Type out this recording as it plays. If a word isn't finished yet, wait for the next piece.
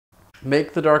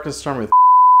Make the dark and stormy with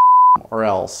or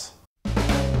else.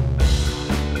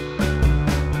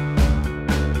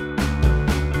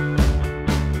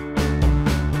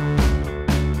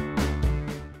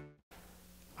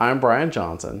 I'm Brian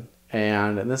Johnson,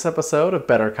 and in this episode of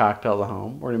Better Cocktails at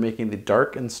Home, we're going to be making the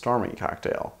Dark and Stormy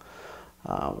cocktail.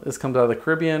 This comes out of the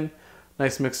Caribbean.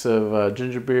 Nice mix of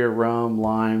ginger beer, rum,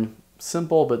 lime,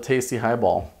 simple but tasty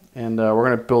highball. And we're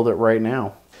going to build it right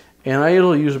now. And I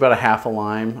usually use about a half a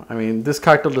lime. I mean, this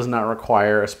cocktail does not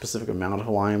require a specific amount of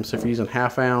lime. So if you're using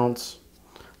half ounce,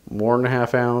 more than a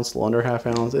half ounce, under half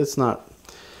ounce, it's not,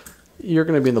 you're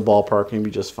going to be in the ballpark and you'll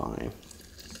be just fine.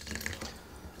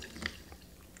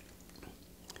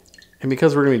 And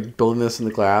because we're going to be building this in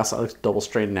the glass, I like to double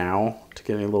strain now to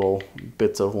get any little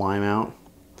bits of lime out.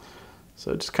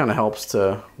 So it just kind of helps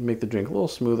to make the drink a little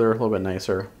smoother, a little bit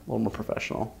nicer, a little more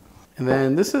professional. And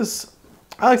then this is,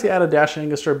 I like to add a dash of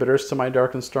Angostura bitters to my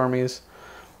Dark and Stormies.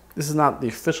 This is not the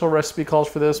official recipe calls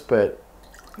for this, but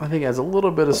I think it adds a little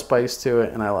bit of spice to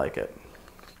it and I like it.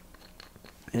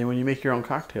 And when you make your own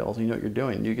cocktails, you know what you're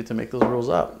doing. You get to make those rules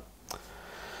up.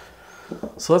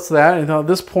 So that's that. And at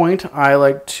this point, I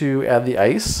like to add the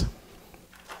ice.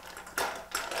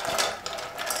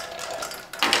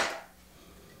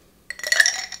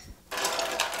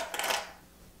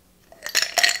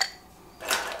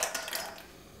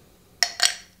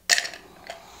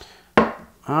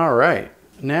 All right,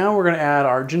 now we're going to add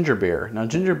our ginger beer. Now,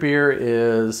 ginger beer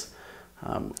is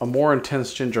a more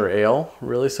intense ginger ale,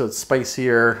 really, so it's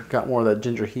spicier, got more of that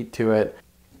ginger heat to it.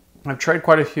 I've tried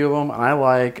quite a few of them, and I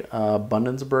like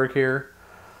Bundaberg here.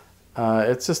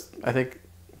 It's just, I think,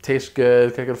 tastes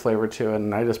good, got good flavor to it,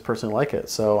 and I just personally like it.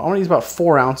 So I'm going to use about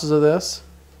 4 ounces of this.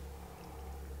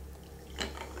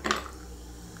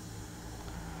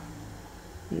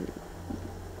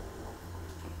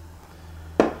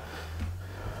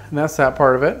 And that's that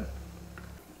part of it.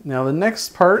 Now the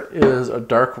next part is a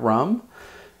dark rum.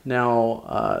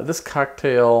 Now this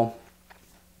cocktail,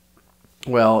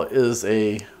 well, is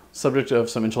a subject of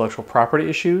some intellectual property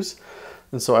issues,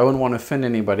 and so I wouldn't want to offend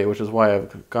anybody, which is why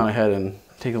I've gone ahead and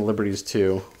taken liberties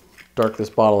to dark this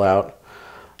bottle out.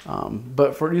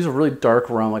 But for use a really dark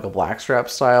rum, like a blackstrap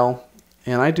style,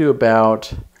 and I do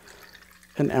about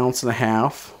 1.5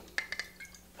 ounces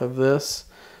of this,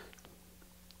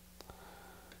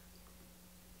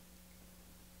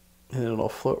 and it'll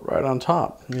float right on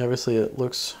top. And obviously, it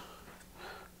looks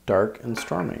dark and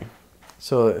stormy.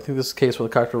 So I think this is a case where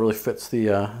the cocktail really fits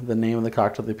the name of the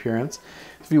cocktail, the appearance.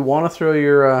 If you want to throw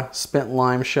your spent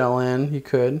lime shell in, you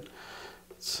could.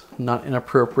 It's not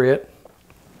inappropriate.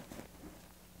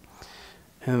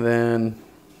 And then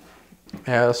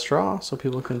add a straw so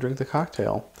people can drink the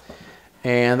cocktail.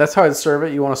 And that's how I'd serve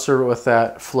it. You want to serve it with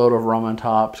that float of rum on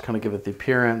top to kind of give it the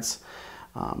appearance.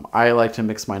 I like to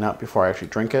mix mine up before I actually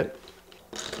drink it.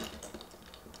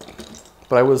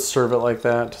 But I would serve it like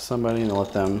that to somebody and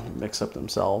let them mix up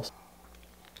themselves.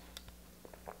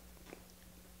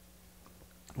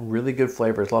 Really good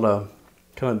flavor. It's a lot of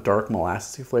kind of dark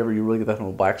molassesy flavor. You really get that from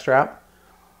a blackstrap.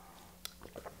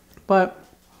 But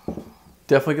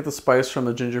definitely get the spice from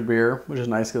the ginger beer, which is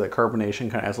nice. Get that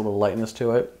carbonation, kind of adds a little lightness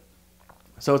to it.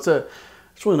 So it's a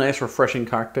really nice, refreshing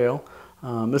cocktail.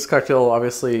 This cocktail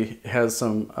obviously has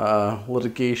some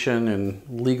litigation and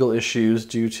legal issues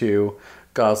due to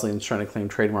Goslings trying to claim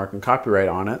trademark and copyright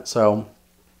on it. So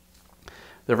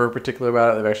they're very particular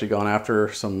about it. They've actually gone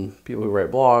after some people who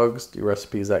write blogs, do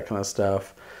recipes, that kind of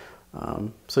stuff.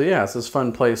 So yeah, it's this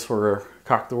fun place where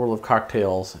the world of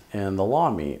cocktails and the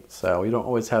law meet. So you don't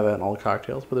always have that in all the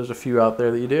cocktails, but there's a few out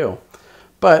there that you do.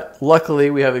 But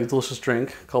luckily we have a delicious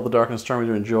drink called the Dark and Stormy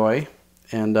to enjoy.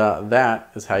 And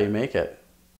that is how you make it.